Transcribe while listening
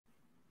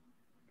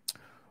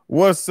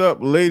What's up,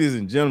 ladies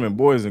and gentlemen,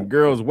 boys and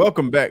girls?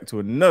 Welcome back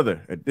to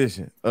another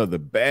edition of the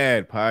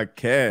Bad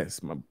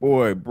Podcast. My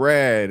boy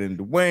Brad and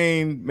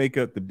Dwayne make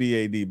up the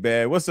BAD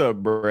Bad. What's up,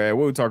 Brad?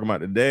 What are we talking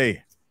about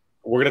today?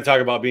 We're going to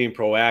talk about being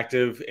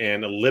proactive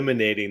and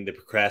eliminating the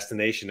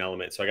procrastination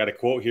element. So I got a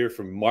quote here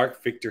from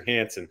Mark Victor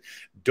Hansen.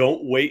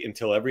 Don't wait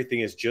until everything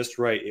is just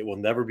right. It will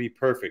never be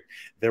perfect.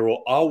 There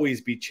will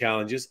always be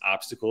challenges,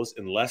 obstacles,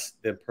 and less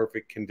than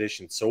perfect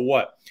conditions. So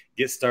what?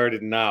 Get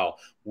started now.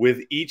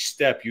 With each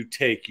step you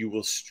take, you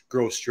will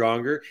grow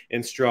stronger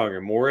and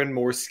stronger, more and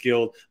more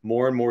skilled,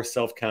 more and more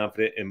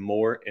self-confident, and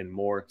more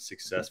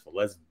successful.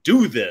 Let's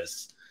do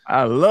this.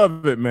 I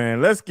love it,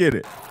 man. Let's get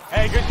it.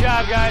 Hey, good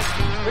job, guys.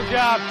 Good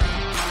job.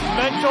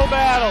 Mental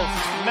battles.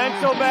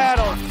 Mental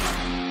battles.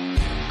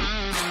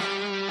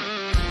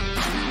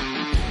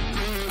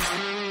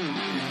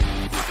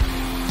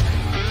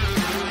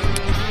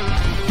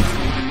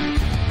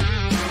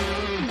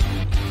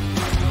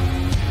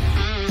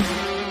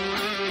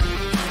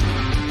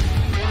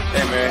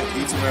 Hey, man.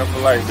 E2M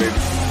for life, baby.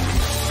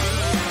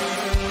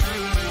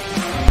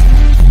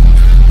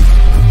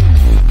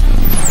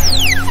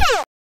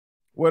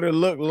 What it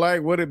look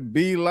like, what it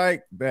be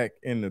like, back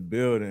in the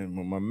building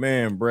with my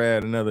man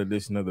Brad, another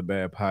edition of the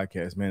Bad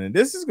Podcast, man. And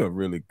this is a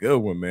really good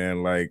one,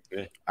 man. Like,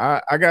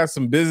 I got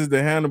some business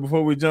to handle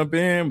before we jump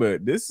in,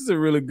 but this is a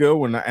really good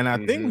one. And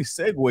I think we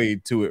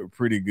segued to it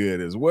pretty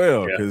good as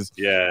well. Because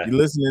you're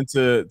listening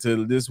to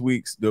this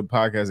week's the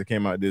podcast that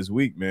came out this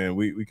week, man.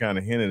 We kind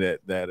of hinted at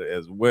that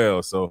as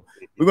well. So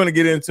we're gonna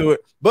get into it.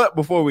 But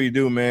before we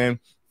do, man.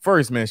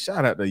 First, man,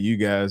 shout out to you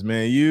guys,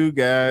 man. You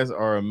guys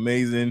are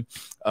amazing.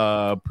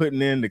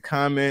 Putting in the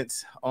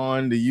comments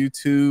on the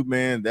YouTube,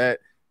 man, that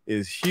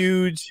is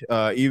huge.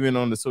 Even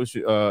on the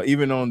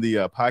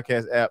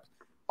podcast app,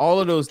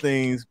 all of those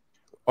things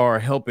are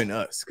helping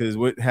us, because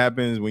what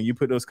happens when you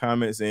put those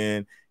comments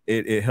in,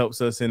 it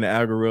helps us in the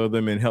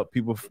algorithm and help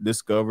people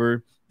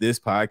discover this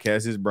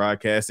podcast, this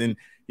broadcast. And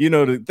you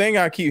know, the thing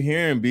I keep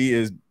hearing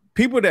is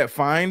people that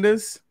find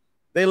us,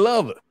 they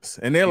love us,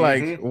 and they're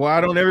like,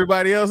 why don't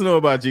everybody else know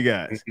about you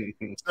guys?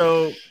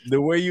 So the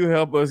way you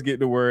help us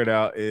get the word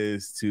out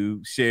is to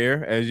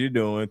share as you're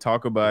doing,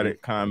 talk about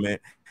it,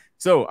 comment.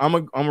 So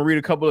I'm gonna read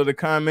a couple of the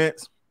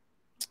comments.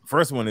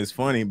 First one is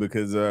funny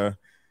because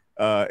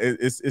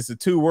it's a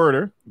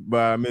two-worder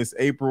by Miss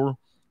April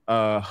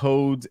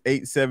Hodes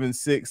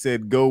 876,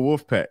 said go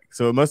Wolfpack.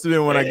 So it must have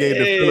been when I gave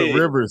the Phillip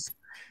Rivers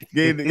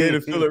gave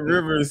the Phillip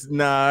Rivers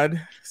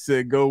nod,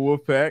 said go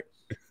Wolfpack.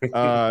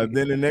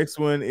 Then the next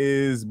one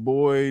is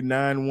boy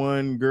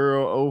 91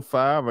 girl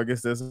 05. I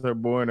guess that's her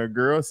boy and her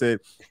girl. Said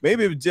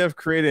maybe if Jeff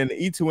created an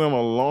E2M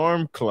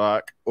alarm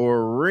clock or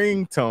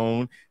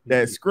ringtone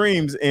that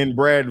screams in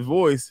Brad's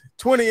voice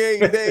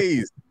 28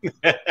 days,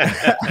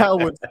 I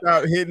would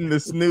stop hitting the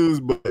snooze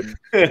button.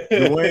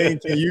 Dwayne,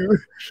 can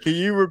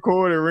you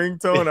record a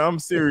ringtone? I'm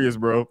serious,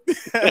 bro.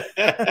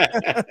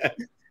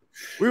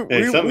 we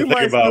might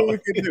see what we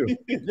can do.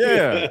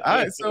 Yeah. All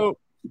right.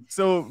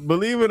 So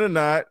believe it or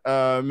not,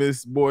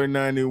 Miss Boy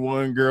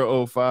 91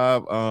 Girl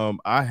 05,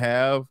 I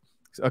have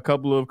a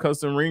couple of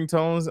custom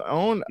ringtones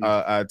on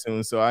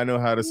iTunes, so I know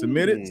how to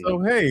submit it.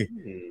 So hey,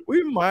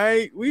 we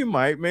might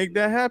make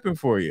that happen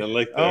for you. I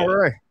like that. All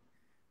right,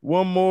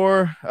 one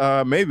more,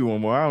 maybe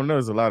one more. I don't know.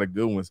 There's a lot of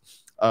good ones.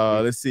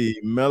 Let's see.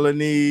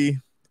 Melanie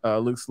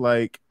looks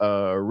like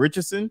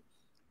Richardson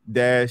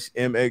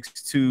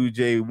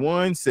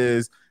 -MX2J1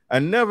 says, I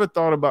never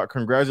thought about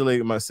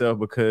congratulating myself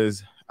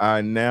because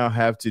I now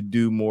have to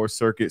do more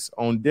circuits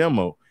on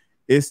demo.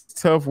 It's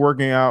tough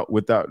working out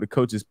without the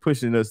coaches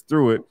pushing us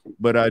through it,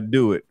 but I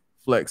do it.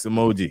 Flex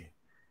emoji.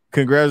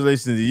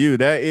 Congratulations to you.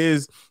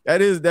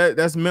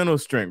 That's mental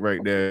strength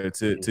right there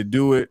to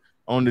do it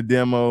on the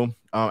demo.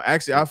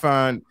 Actually, I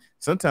find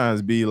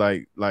sometimes be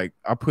like I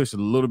push a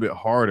little bit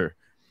harder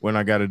when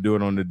I got to do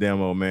it on the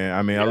demo, man.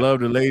 I mean, I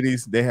love the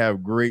ladies. They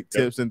have great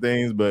tips and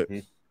things, but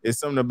it's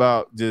something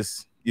about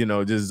just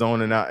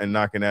zoning out and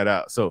knocking that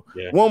out. So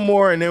one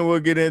more, and then we'll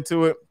get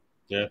into it.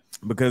 Yeah,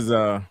 because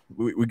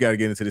we got to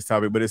get into this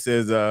topic. But it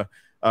says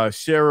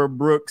Shara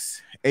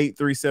Brooks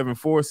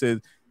 8374 says,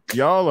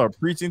 y'all are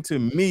preaching to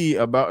me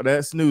about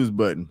that snooze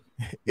button.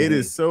 It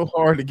is so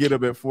hard to get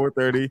up at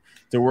 4:30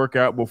 to work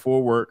out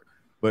before work,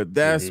 but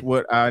that's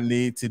what I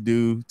need to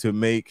do to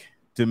make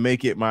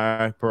it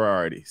my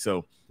priority.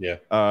 So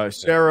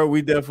Shara,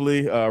 we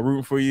definitely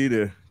rooting for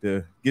you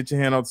to get your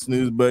hand off the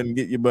snooze button,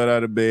 get your butt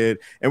out of bed,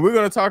 and we're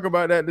going to talk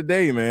about that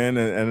today, man,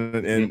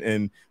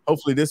 and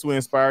hopefully this will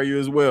inspire you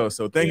as well.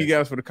 So thank you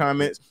guys for the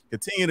comments.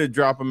 Continue to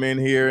drop them in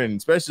here, and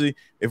especially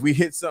if we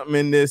hit something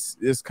in this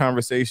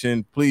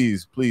conversation,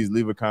 please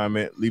leave a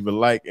comment, leave a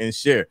like, and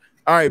share.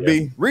 All right,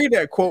 B, read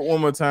that quote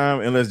one more time,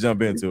 and let's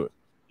jump into it.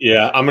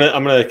 Yeah, I'm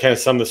gonna kind of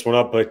sum this one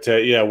up, but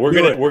we're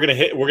gonna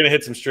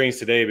hit some strings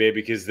today, babe,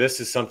 because this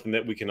is something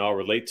that we can all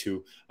relate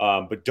to.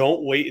 But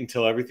don't wait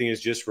until everything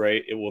is just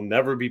right. It will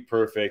never be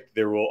perfect.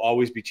 There will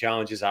always be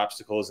challenges,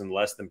 obstacles, and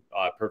less than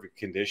perfect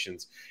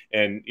conditions.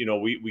 And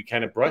we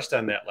kind of brushed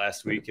on that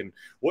last week. And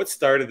what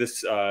started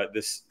this, I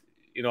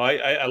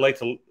like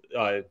to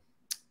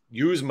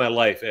use my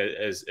life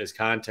as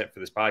content for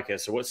this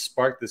podcast. So what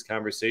sparked this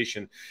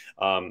conversation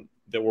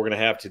that we're going to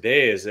have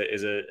today is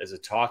a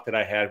talk that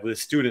I had with a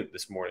student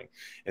this morning,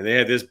 and they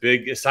had this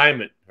big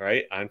assignment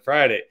right on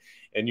Friday.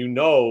 And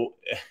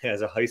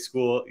as a high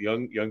school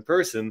young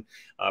person,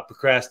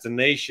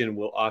 procrastination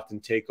will often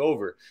take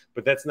over.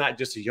 But that's not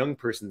just a young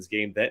person's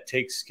game. That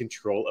takes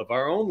control of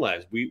our own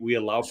lives. We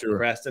allow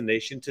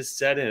procrastination to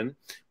set in.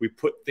 We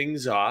put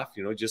things off,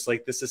 just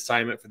like this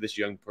assignment for this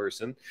young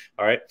person.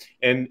 All right.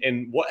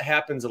 And what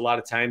happens a lot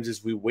of times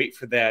is we wait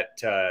for that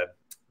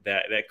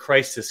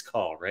crisis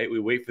call, right? We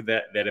wait for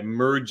that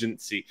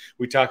emergency.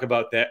 We talk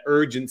about that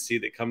urgency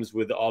that comes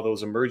with all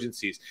those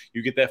emergencies.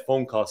 You get that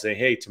phone call saying,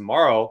 hey,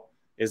 tomorrow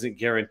isn't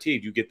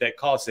guaranteed. You get that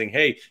call saying,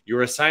 hey,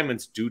 your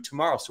assignment's due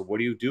tomorrow. So what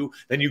do?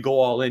 Then you go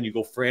all in, you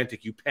go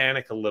frantic, you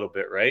panic a little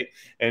bit, right?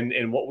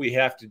 And what we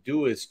have to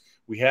do is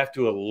we have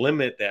to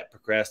limit that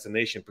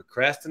procrastination.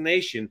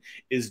 Procrastination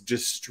is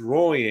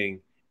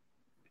destroying,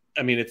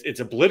 it's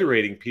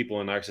obliterating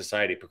people in our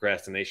society.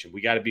 Procrastination.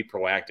 We got to be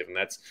proactive, and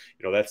that's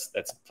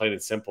plain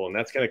and simple. And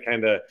that's going to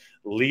kind of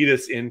lead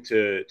us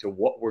into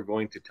what we're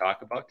going to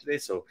talk about today.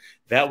 So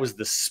that was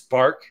the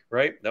spark,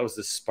 right? That was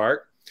the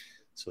spark.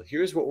 So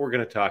here's what we're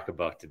going to talk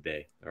about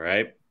today. All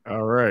right.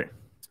 All right.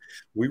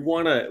 We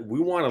want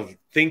to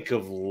think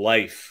of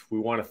life. We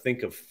want to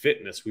think of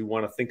fitness. We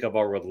want to think of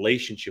our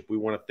relationship. We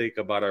want to think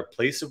about our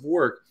place of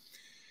work,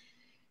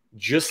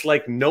 just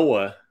like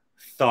Noah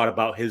thought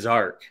about his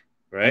ark.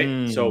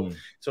 Right. So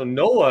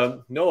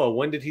Noah,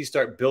 when did he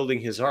start building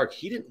his ark?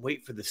 He didn't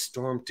wait for the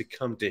storm to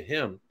come to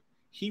him.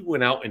 He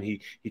went out and he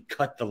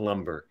cut the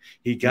lumber.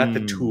 He got the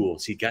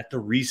tools. He got the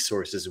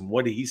resources. And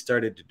what he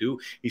started to do?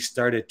 He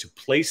started to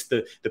place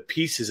the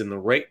pieces in the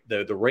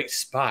right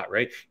spot.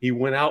 Right. He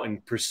went out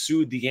and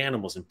pursued the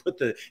animals and put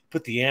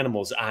the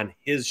animals on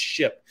his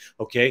ship.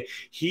 OK.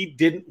 He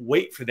didn't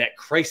wait for that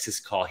crisis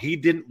call. He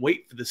didn't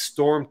wait for the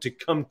storm to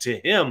come to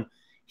him.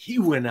 He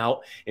went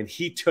out and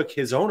he took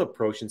his own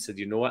approach and said,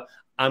 you know what?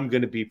 I'm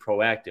going to be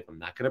proactive. I'm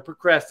not going to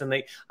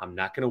procrastinate. I'm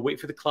not going to wait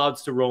for the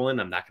clouds to roll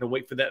in. I'm not going to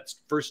wait for that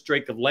first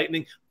strike of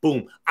lightning.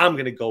 Boom. I'm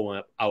going to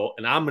go out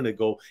and I'm going to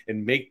go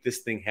and make this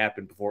thing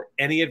happen before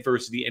any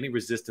adversity, any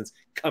resistance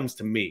comes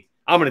to me.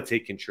 I'm going to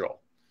take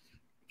control.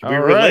 Can we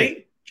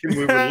relate? Can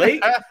we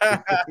relate?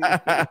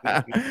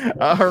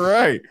 All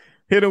right.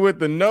 Hit it with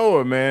the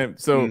Noah, man.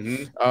 So,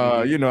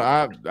 I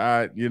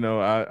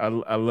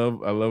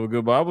love a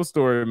good Bible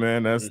story,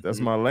 man. That's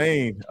my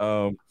lane.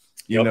 I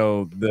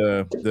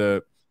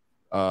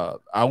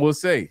will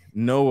say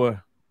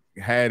Noah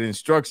had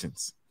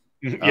instructions.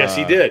 Yes,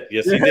 he did.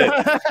 Yes, he did.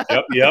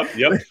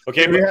 Yep.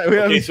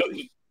 Okay, so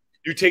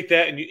you take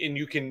that and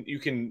you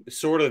can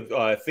sort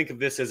of think of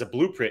this as a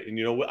blueprint. And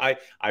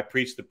I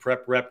preach the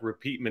prep, rep,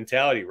 repeat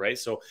mentality, right?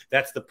 So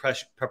that's the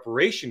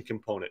preparation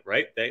component,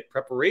 right? That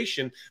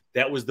preparation,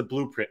 that was the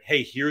blueprint.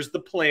 Hey, here's the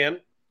plan.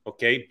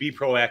 Okay, be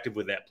proactive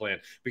with that plan,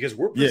 because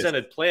we're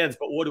presented plans,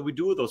 but what do we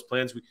do with those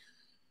plans?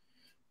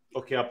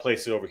 I'll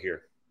place it over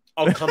here.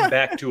 I'll come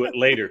back to it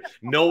later.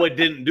 Noah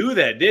didn't do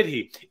that, did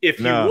he? If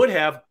he would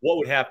have, what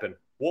would happen?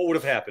 What would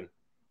have happened?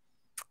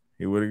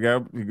 He would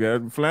have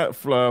got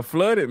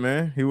flooded,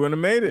 man. He wouldn't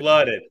have made it.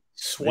 Flooded,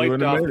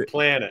 swiped off the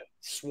planet.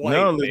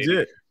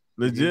 Legit.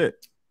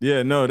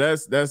 Yeah, no,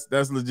 that's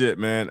legit,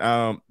 man.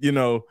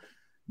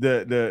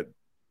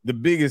 The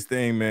biggest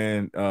thing,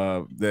 man,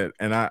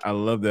 I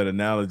love that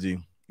analogy,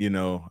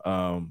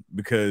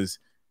 because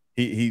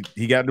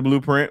he got the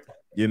blueprint,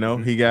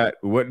 he got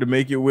what to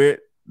make it with,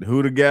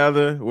 who to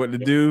gather, what to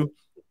do.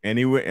 And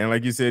he went, and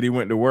like you said, he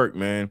went to work,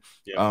 man.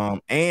 Yeah.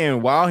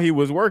 And while he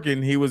was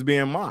working, he was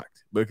being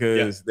mocked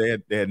because they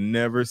had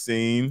never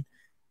seen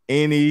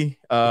any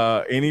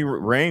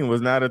rain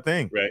was not a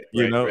thing. Right.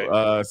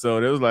 So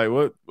they was like,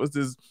 what's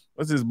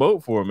this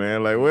boat for,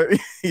 man? Like, what?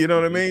 You know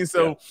what I mean?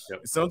 So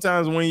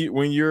sometimes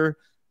when you're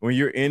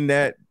in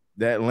that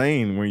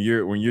lane, when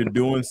you're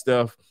doing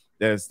stuff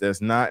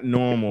that's not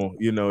normal,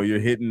 you're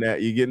hitting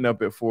that, you're getting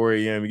up at 4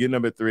 a.m., you're getting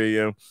up at 3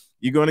 a.m.,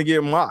 you're going to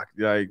get mocked.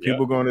 Like,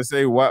 people are going to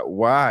say,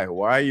 why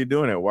are you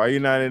doing it? Why are you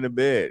not in the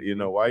bed?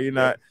 Why are you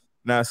not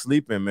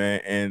sleeping,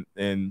 man? And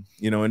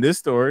in this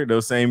story,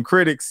 those same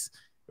critics,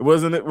 it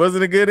wasn't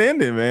a good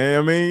ending, man.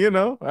 I mean,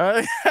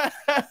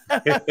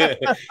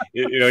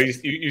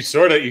 you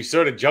sort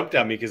of jumped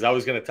on me because I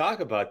was going to talk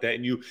about that,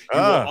 and you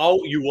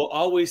will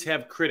always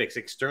have critics,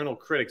 external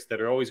critics, that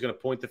are always going to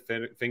point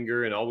the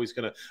finger and always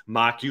going to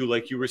mock you,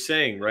 like you were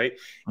saying, right?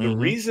 The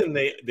reason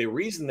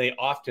they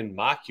often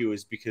mock you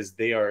is because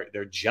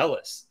they're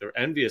jealous, they're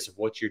envious of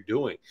what you're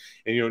doing.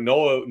 And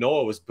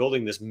Noah was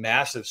building this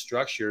massive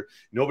structure.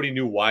 Nobody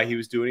knew why he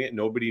was doing it.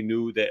 Nobody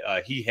knew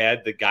that he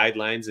had the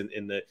guidelines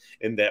in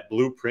that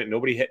blueprint.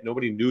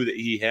 Nobody knew that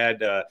he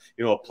had a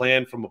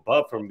plan from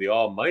above, from the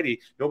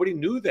Almighty. Nobody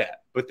knew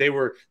that, but they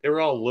were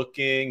all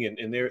looking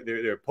and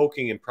they're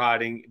poking and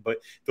prodding. But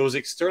those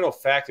external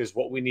factors,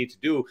 what we need to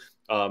do,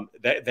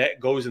 that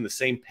goes in the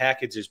same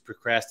package as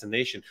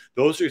procrastination.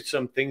 Those are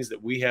some things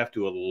that we have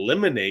to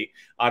eliminate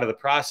out of the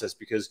process,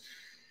 because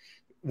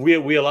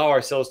we allow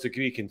ourselves to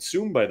be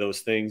consumed by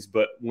those things,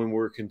 but when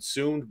we're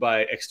consumed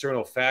by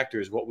external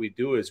factors, what we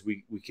do is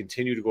we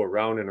continue to go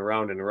around and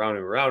around and around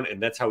and around,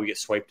 and that's how we get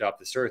swiped off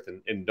this earth.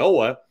 And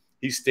Noah,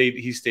 he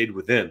stayed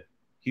within.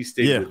 He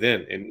stayed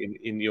within, and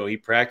you know, he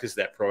practiced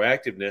that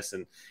proactiveness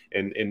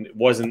and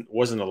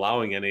wasn't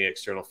allowing any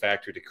external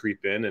factor to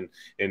creep in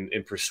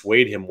and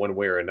persuade him one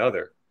way or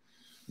another.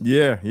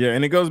 Yeah,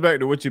 and it goes back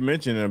to what you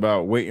mentioned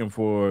about waiting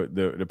for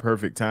the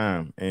perfect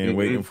time and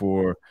waiting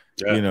for,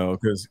 you know,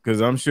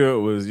 because I'm sure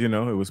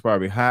it was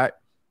probably hot.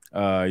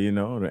 You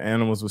know, the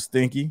animals were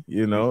stinky.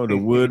 You know, the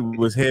wood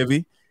was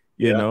heavy.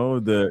 You know,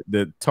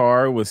 the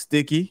tar was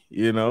sticky.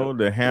 You know,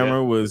 the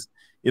hammer was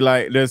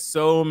like. There's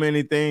so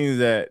many things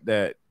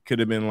that could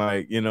have been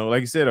like, you know,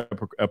 like you said,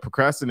 a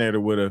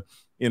procrastinator would have,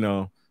 you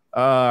know,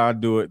 I'll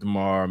do it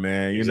tomorrow,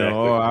 man. You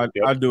know,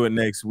 I'll do it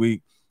next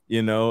week.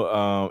 You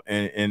know,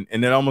 and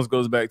it almost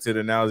goes back to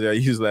the analogy I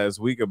used last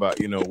week about,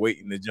 you know,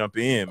 waiting to jump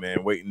in,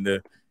 man, waiting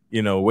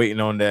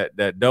on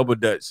that double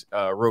dutch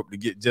rope to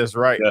get just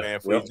right, man.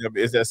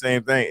 It's that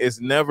same thing.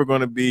 It's never going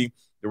to be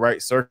the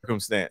right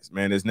circumstance,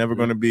 man. It's never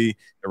going to be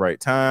the right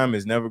time.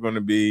 It's never going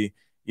to be,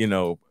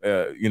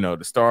 the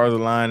stars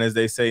align, as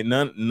they say.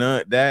 None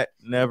that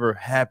never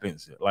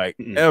happens, like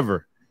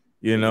ever,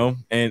 you know.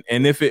 And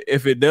if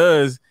it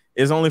does,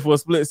 it's only for a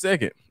split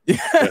second.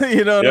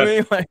 You know what I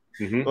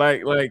mean?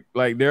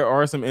 Like there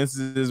are some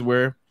instances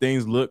where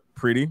things look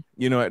pretty,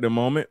 you know, at the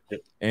moment.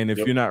 And if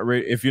you're not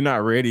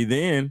ready,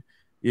 then,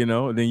 you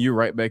know, then you're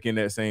right back in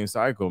that same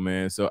cycle,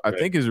 man. So I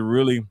think it's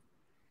really,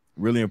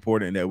 really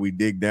important that we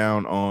dig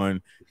down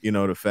on, you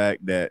know, the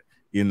fact that,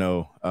 you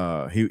know,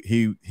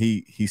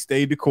 he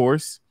stayed the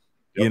course,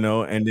 you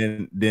know,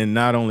 and then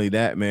not only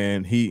that,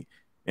 man,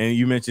 and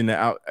you mentioned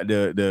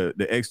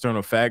the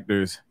external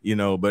factors, you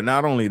know, but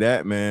not only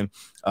that, man,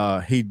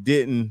 he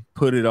didn't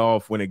put it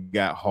off when it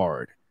got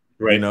hard.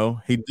 Right. You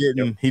know, he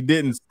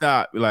didn't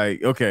stop.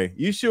 Like, okay,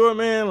 you sure,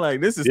 man?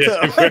 Like, this is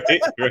tough. Right.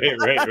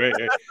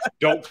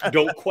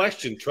 Don't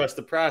question, trust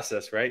the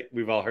process, right?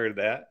 We've all heard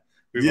that.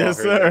 Yes,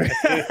 sir.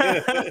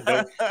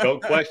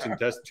 don't question,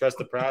 trust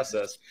the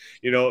process.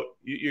 You know,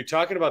 you're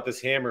talking about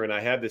this hammer, and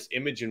I have this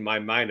image in my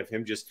mind of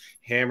him just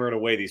hammering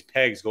away these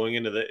pegs going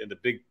into the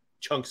big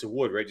chunks of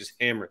wood, right? Just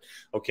hammer it.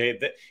 Okay.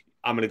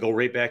 I'm going to go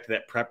right back to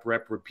that prep,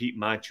 rep, repeat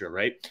mantra,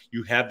 right?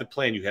 You have the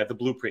plan, you have the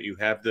blueprint, you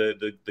have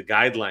the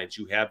guidelines,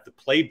 you have the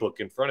playbook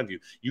in front of you.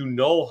 You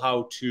know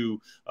how to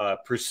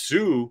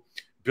pursue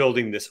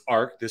building this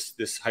arc,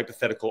 this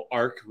hypothetical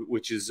arc,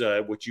 which is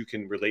what you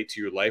can relate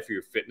to your life or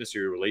your fitness or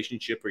your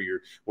relationship or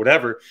your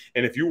whatever.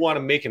 And if you want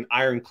to make an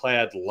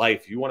ironclad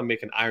life, you want to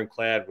make an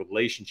ironclad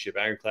relationship,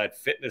 ironclad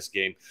fitness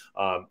game,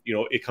 you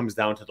know, it comes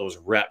down to those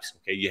reps.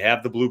 Okay, you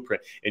have the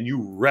blueprint and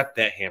you rep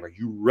that hammer,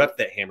 you rep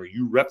that hammer,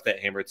 you rep that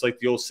hammer. It's like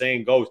the old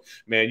saying goes,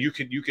 man, you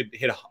could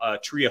hit a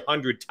tree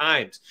 100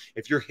 times.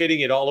 If you're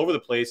hitting it all over the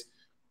place,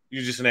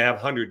 you're just going to have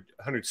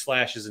 100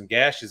 slashes and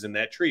gashes in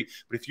that tree.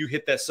 But if you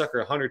hit that sucker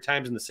 100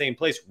 times in the same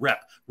place,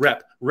 rep,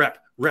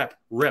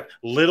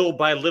 little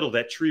by little,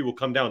 that tree will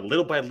come down.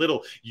 Little by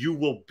little, you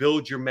will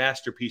build your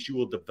masterpiece. You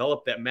will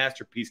develop that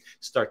masterpiece.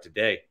 Start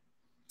today.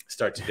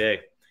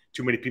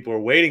 Too many people are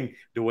waiting,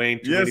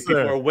 Dwayne. Too many people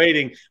are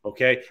waiting.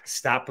 Okay,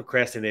 stop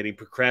procrastinating.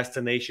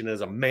 Procrastination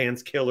is a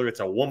man's killer. It's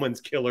a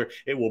woman's killer.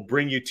 It will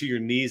bring you to your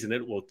knees, and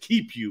it will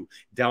keep you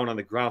down on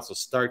the ground. So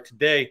start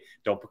today.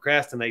 Don't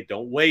procrastinate.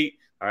 Don't wait.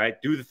 All right,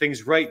 do the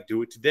things right.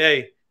 Do it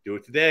today.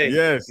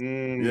 Yes.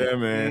 Yeah,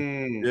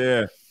 man.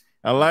 Yeah.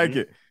 I like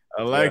it.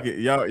 I like it.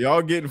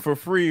 Y'all getting for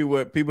free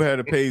what people had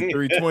to pay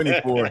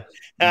 $320 for.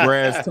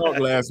 Brad's talk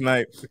last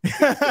night.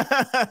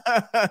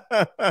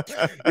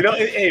 You know,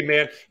 hey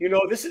man, you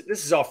know, this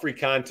is all free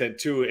content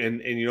too,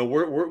 and you know,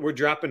 we're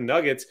dropping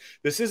nuggets.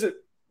 This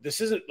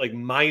isn't like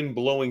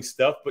mind-blowing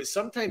stuff, but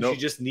sometimes you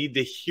just need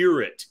to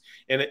hear it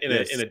in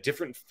a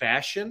different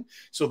fashion.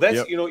 So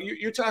that's, you know,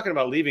 you're talking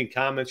about leaving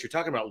comments, you're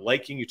talking about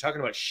liking, you're talking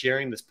about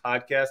sharing this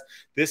podcast.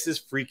 This is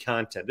free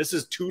content. This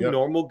is two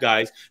normal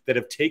guys that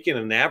have taken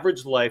an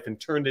average life and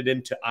turned it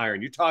into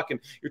iron. You're talking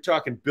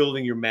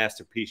building your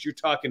masterpiece. You're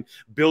talking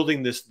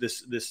building this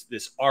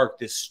arc,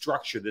 this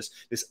structure,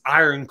 this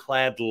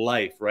ironclad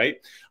life, right?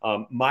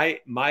 My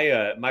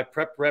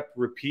prep, rep,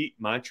 repeat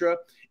mantra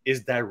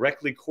is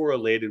directly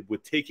correlated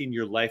with taking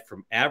your life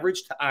from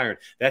average to iron.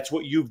 That's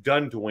what you've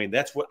done, Dwayne.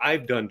 That's what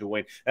I've done,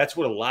 Dwayne. That's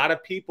what a lot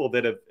of people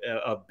that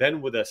have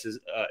been with us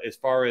as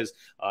far as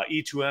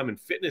E2M and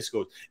fitness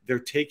goes. They're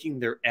taking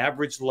their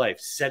average life,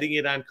 setting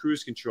it on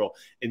cruise control,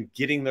 and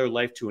getting their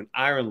life to an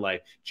iron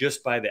life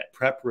just by that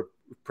prep,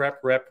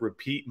 rep,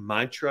 repeat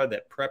mantra,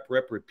 that prep,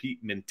 rep,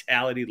 repeat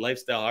mentality,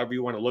 lifestyle, however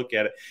you want to look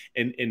at it,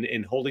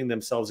 and holding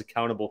themselves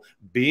accountable,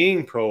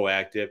 being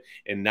proactive,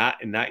 and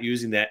not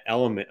using that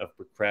element of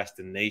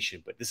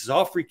procrastination. But this is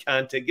all free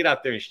content. Get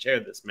out there and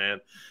share this,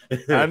 man.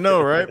 I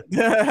know, right?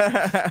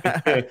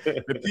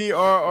 The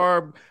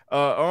PRR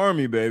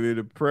Army, baby.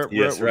 The prep,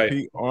 rep,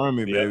 repeat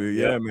Army, baby.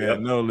 Yeah,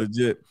 man. No,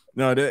 legit.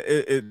 No,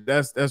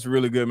 that's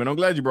really good, man. I'm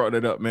glad you brought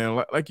that up,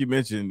 man. Like you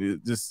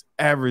mentioned, just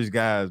average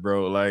guys,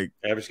 bro.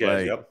 Average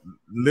guys, yep.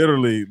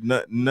 Literally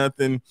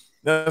nothing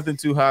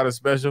too hot or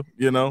special,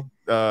 you know.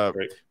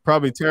 Right.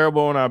 Probably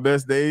terrible on our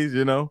best days,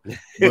 you know.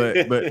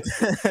 But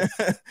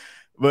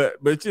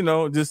but you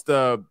know, just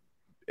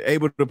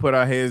able to put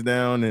our heads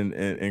down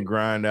and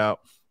grind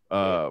out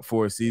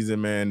for a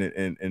season, man,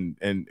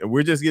 and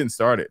we're just getting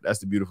started. That's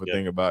the beautiful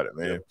thing about it,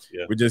 man.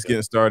 We're just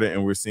getting started,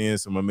 and we're seeing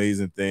some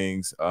amazing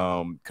things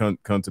come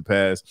to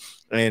pass,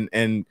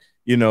 and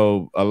you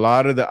know, a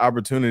lot of the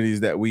opportunities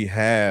that we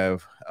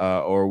have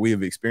or we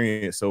have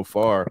experienced so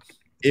far,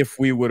 if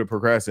we would have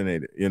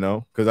procrastinated, you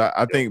know, because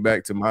I think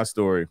back to my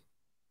story.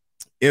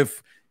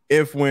 If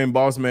when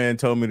Boss Man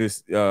told me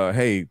this,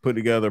 hey, put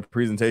together a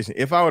presentation,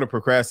 if I would have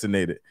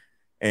procrastinated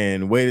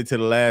and waited to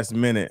the last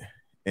minute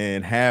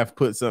and half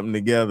put something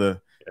together,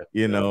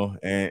 you know,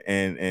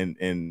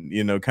 and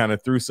you know, kind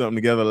of threw something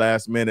together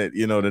last minute,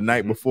 you know, the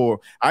night before.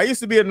 I used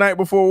to be a night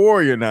before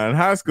warrior now in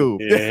high school.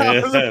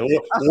 Yeah.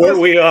 Weren't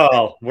we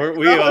all?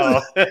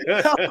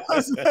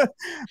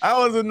 I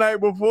was a night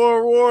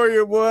before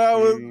warrior, boy. I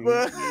was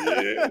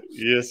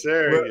yes,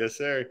 sir. But, yes,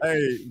 sir.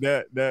 Hey,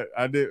 that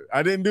I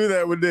didn't do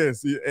that with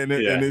this, and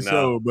it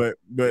showed.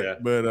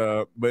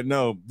 But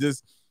no,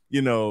 just,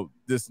 you know,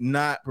 just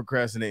not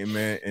procrastinating,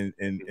 man,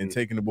 and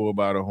taking the bull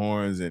by the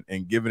horns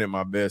and giving it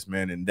my best,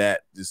 man, and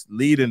that just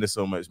leading to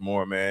so much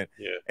more, man.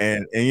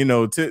 And you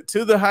know, to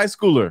the high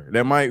schooler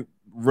that might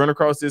run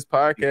across this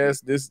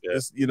podcast, this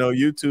you know,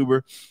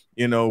 YouTuber,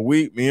 you know,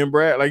 me and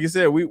Brad, like you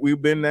said,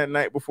 we've been that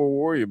night before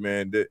warrior,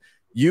 man. That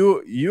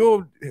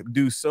you'll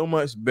do so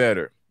much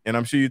better, and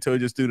I'm sure you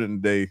told your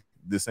student today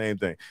the same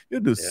thing.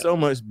 You'll do so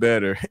much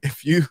better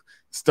if you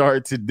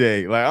start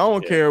today. Like, I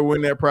don't care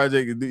when that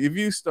project is. If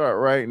you start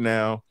right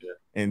now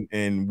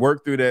and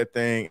work through that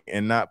thing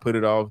and not put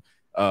it off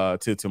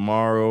to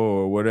tomorrow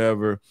or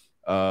whatever,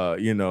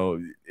 you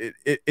know,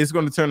 it's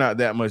going to turn out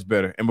that much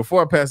better. And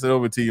before I pass it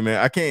over to you,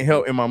 man, I can't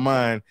help in my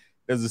mind,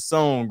 there's a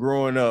song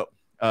growing up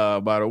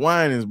by the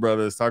Winans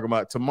Brothers talking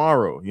about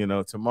tomorrow. You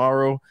know,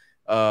 tomorrow,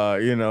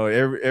 you know,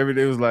 every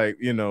day was like,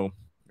 you know,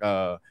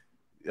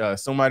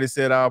 somebody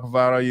said I'll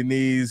provide all your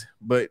needs,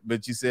 but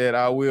you said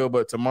I will,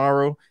 but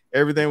tomorrow,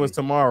 everything was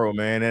tomorrow,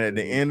 man. And at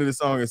the end of the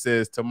song, it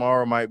says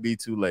tomorrow might be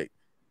too late,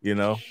 you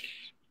know?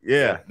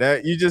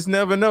 That you just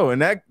never know.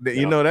 And that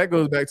you know, that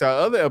goes back to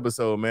our other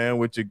episode, man,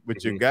 with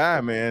your guy,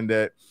 man,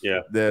 that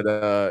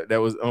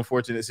was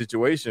unfortunate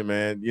situation,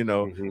 man. You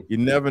know, you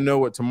never know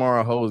what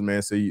tomorrow holds,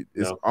 man. So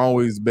it's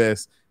always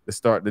best to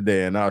start the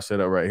day. And I'll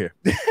shut up right here.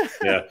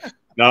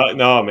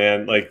 No,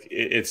 man. Like,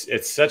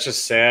 it's such a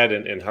sad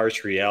and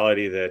harsh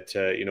reality that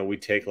you know, we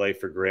take life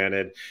for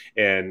granted,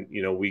 and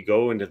you know, we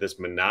go into this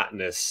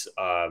monotonous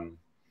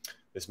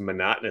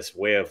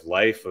way of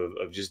life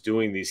of just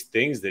doing these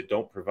things that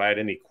don't provide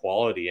any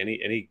quality,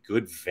 any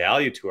good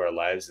value to our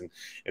lives, and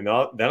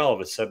then all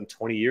of a sudden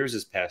 20 years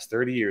has passed,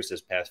 30 years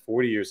has passed,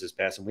 40 years has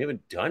passed, and we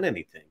haven't done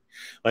anything.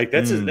 Like,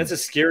 that's a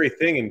scary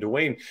thing. And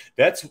Dwayne,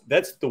 that's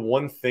the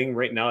one thing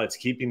right now that's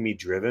keeping me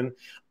driven.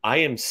 I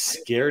am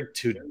scared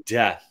to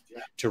death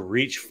to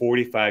reach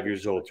 45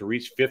 years old, to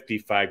reach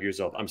 55 years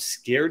old. I'm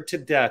scared to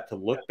death to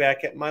look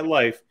back at my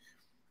life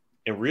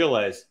and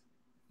realize,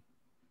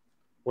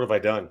 what have I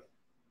done?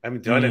 I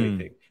haven't done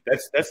anything.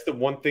 That's the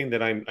one thing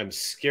that I'm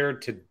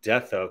scared to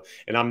death of,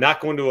 and I'm not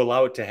going to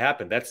allow it to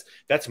happen.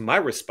 That's my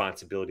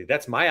responsibility.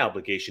 That's my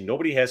obligation.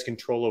 Nobody has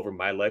control over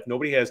my life.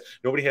 Nobody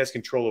has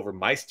control over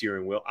my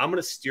steering wheel. I'm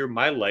going to steer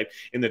my life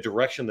in the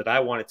direction that I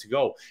want it to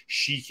go.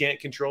 She can't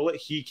control it.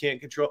 He can't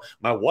control it.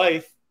 My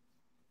wife,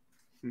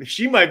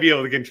 she might be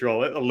able to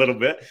control it a little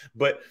bit,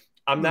 but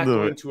I'm not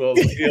going to a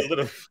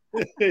little.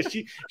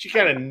 She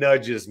kind of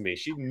nudges me.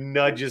 She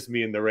nudges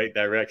me in the right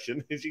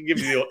direction. She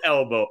gives me the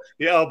elbow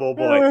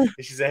boy, and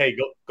she said, "Hey,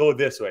 go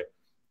this way."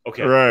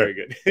 Okay, very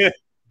good.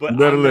 But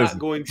I'm not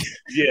going to.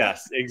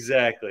 Yes,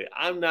 exactly.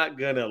 I'm not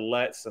going to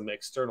let some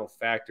external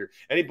factor.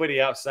 Anybody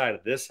outside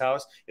of this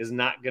house is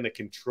not going to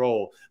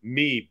control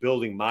me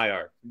building my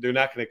art. They're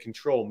not going to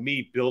control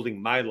me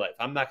building my life.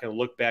 I'm not going to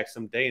look back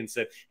someday and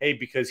say, hey,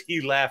 because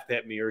he laughed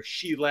at me or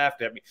she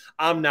laughed at me.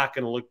 I'm not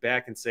going to look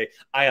back and say,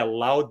 I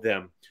allowed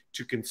them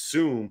to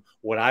consume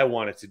what I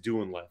wanted to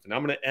do in life. And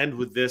I'm going to end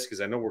with this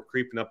because I know we're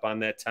creeping up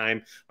on that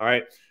time. All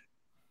right.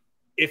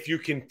 If you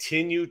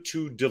continue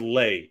to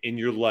delay in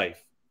your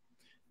life,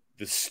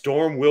 the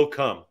storm will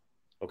come,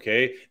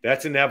 okay?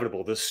 That's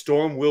inevitable. The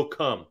storm will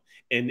come,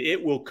 and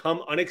it will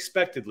come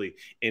unexpectedly,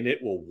 and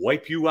it will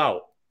wipe you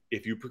out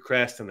if you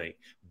procrastinate.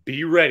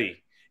 Be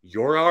ready.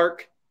 Your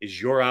arc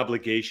is your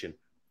obligation,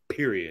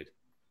 period.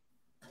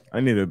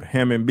 I need a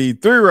Hammond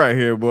B3 right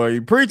here, boy.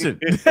 You preaching.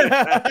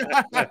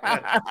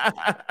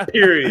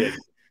 Period.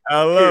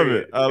 I love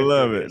it. I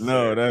love it.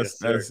 No, that's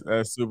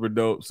super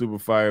dope, super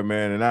fire,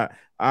 man. And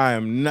I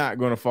am not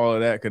going to follow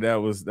that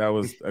because that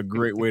was a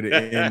great way to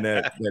end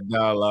that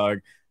dialogue.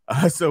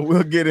 So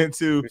we'll get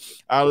into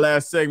our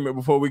last segment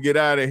before we get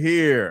out of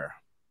here.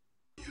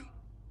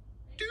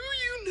 Do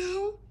you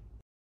know?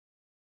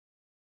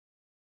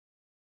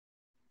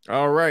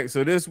 All right,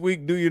 so this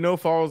week, do you know,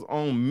 falls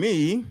on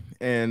me,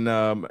 and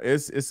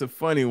it's a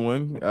funny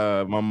one.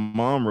 My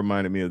mom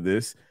reminded me of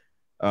this,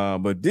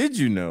 but did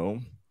you know,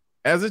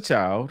 as a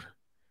child,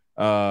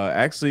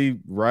 actually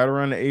right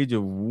around the age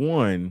of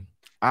 1,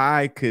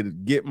 I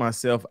could get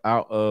myself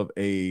out of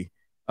a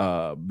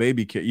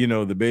baby care,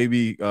 the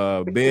baby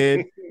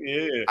bed.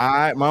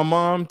 Yeah. My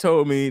mom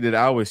told me that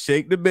I would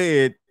shake the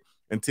bed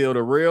until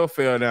the rail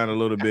fell down a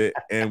little bit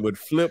and would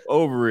flip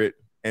over it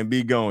and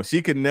be gone.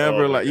 She could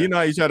never, Oh my like, God.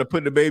 how you try to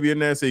put the baby in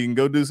there so you can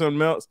go do something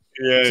else.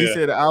 Yeah, She yeah.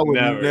 said I would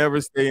Never. never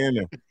stay in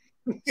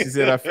there. She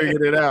said I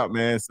figured it out,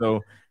 man.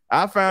 So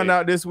I found Hey.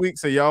 out this week.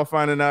 So y'all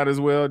finding out as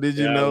well. Did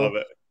you Yeah, I know love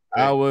it.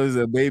 I Hey. was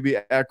a baby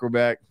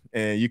acrobat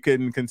and you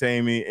couldn't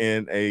contain me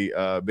in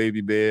a baby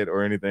bed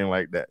or anything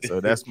like that?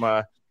 So that's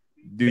my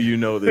do you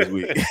know this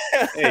week.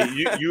 Hey,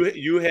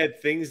 you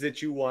had things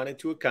that you wanted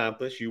to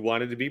accomplish. You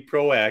wanted to be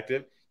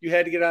proactive. You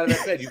had to get out of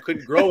that bed. You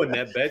couldn't grow in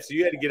that bed, so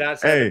you had to get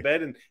outside the Hey,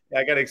 bed, and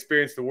I got to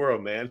experience the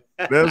world, man.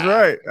 that's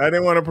right. I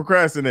didn't want to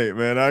procrastinate,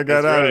 man. I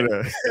got That's out right. of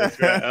there. That's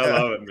right. I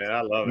love it, man.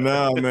 I love it.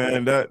 No,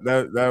 man,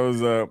 that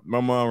was my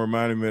mom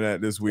reminded me of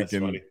that this That's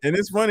weekend. funny. And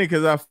it's funny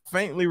because I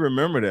faintly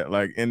remember that.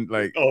 Like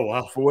Oh,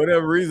 wow. for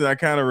whatever reason, I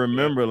kind of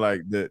remember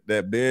like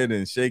that bed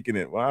and shaking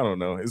it. Well, I don't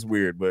know. It's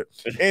weird. But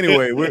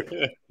anyway,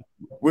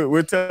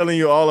 we're telling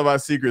you all of our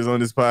secrets on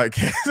this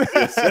podcast.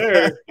 Yes,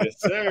 sir. Yes,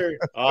 sir.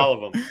 All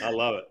of them. I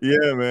love it.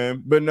 Yeah,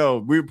 man. But no,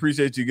 we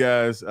appreciate you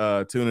guys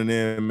tuning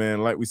in,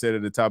 man. Like we said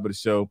at the top of the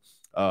show,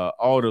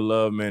 all the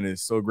love, man,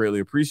 is so greatly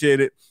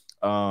appreciated.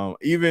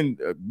 Even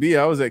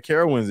I was at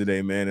Carowinds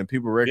today, man, and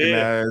people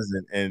recognize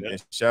and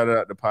shouted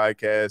out the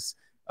podcast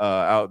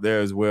out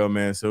there as well,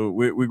 man. So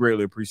we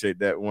greatly appreciate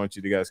that. We want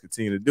you guys to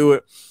continue to do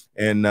it.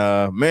 And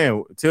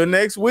man, till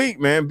next week,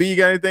 man. B, you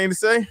got anything to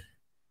say?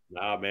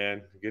 Nah,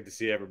 man. Good to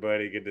see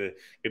everybody. Good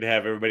to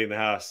have everybody in the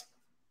house.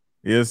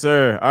 Yes,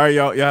 sir. All right,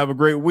 y'all have a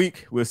great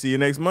week. We'll see you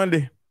next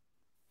Monday.